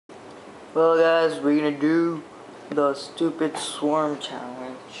Well guys, we're gonna do the stupid swarm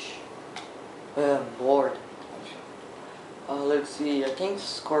challenge. I'm bored. Let's see, I think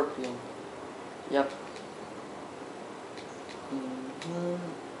Skorpion. Yep.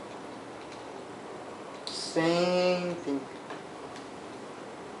 Same thing.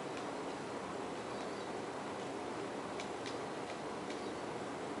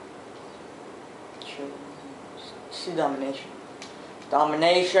 See domination.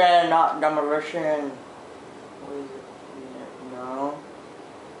 Domination, not demolition. What is it? No.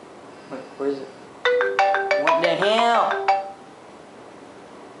 Wait, where is it? What the hell?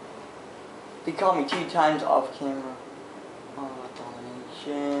 They called me 2 times off camera.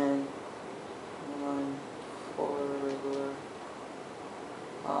 Domination. 1, 4 regular.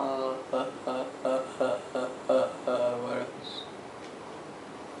 What else?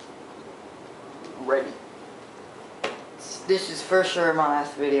 Ready. This is for sure my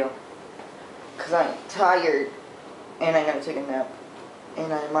last video. Cause I'm tired and I gotta take a nap.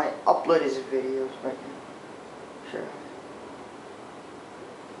 And I might upload his videos right now. Sure.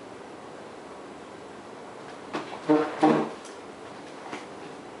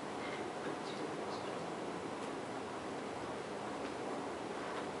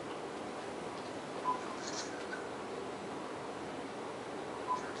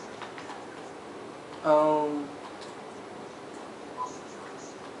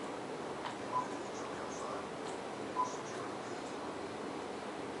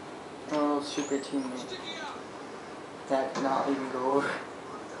 Oh, super teammate. That did not even go over.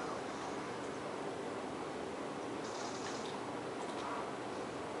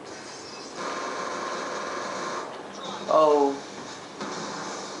 Oh.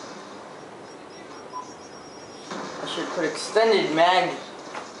 I should put extended mag.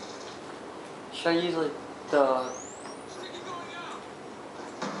 Should I use like the...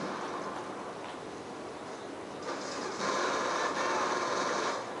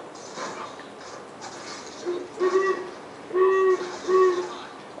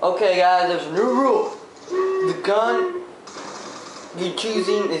 Okay guys, there's a new rule. The gun you're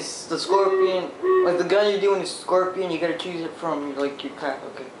choosing is the Skorpion. Like the gun you're doing is Skorpion, you gotta choose it from like your crap,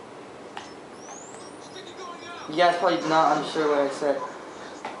 okay. You guys probably not understood what I said.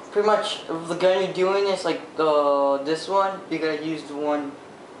 Pretty much the gun you're doing is like this one, you gotta use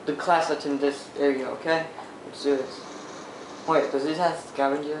the class that's in this area, okay? Let's do this. Wait, does this have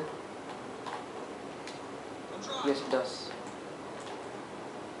scavenger? Yes it does.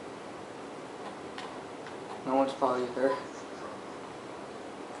 No one's probably there.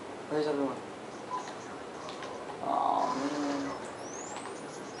 Where's everyone? Oh man.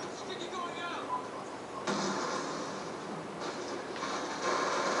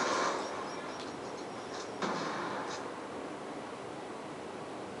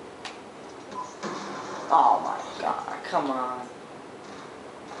 Oh my god, come on.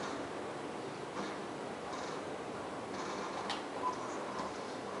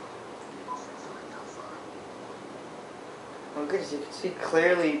 Oh goodness, you can see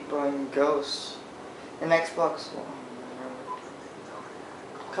clearly in Ghost. An Xbox One.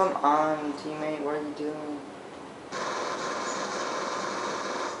 Come on, teammate, what are you doing?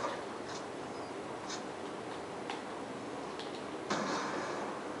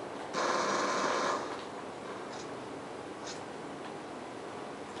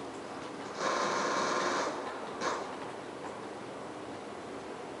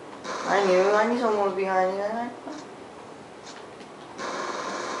 I knew someone was behind you.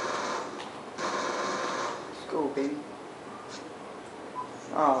 Let's go, baby.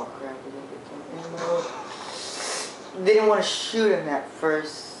 Oh crap, we didn't get some ammo. Didn't want to shoot him at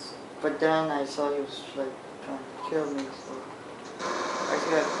first, but then I saw he was like trying to kill me, so I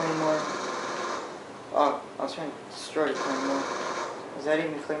actually got a claymore. Oh, I was trying to destroy the claymore. Was that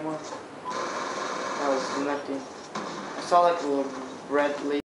even a claymore? That was nothing. I saw like a little red leaf.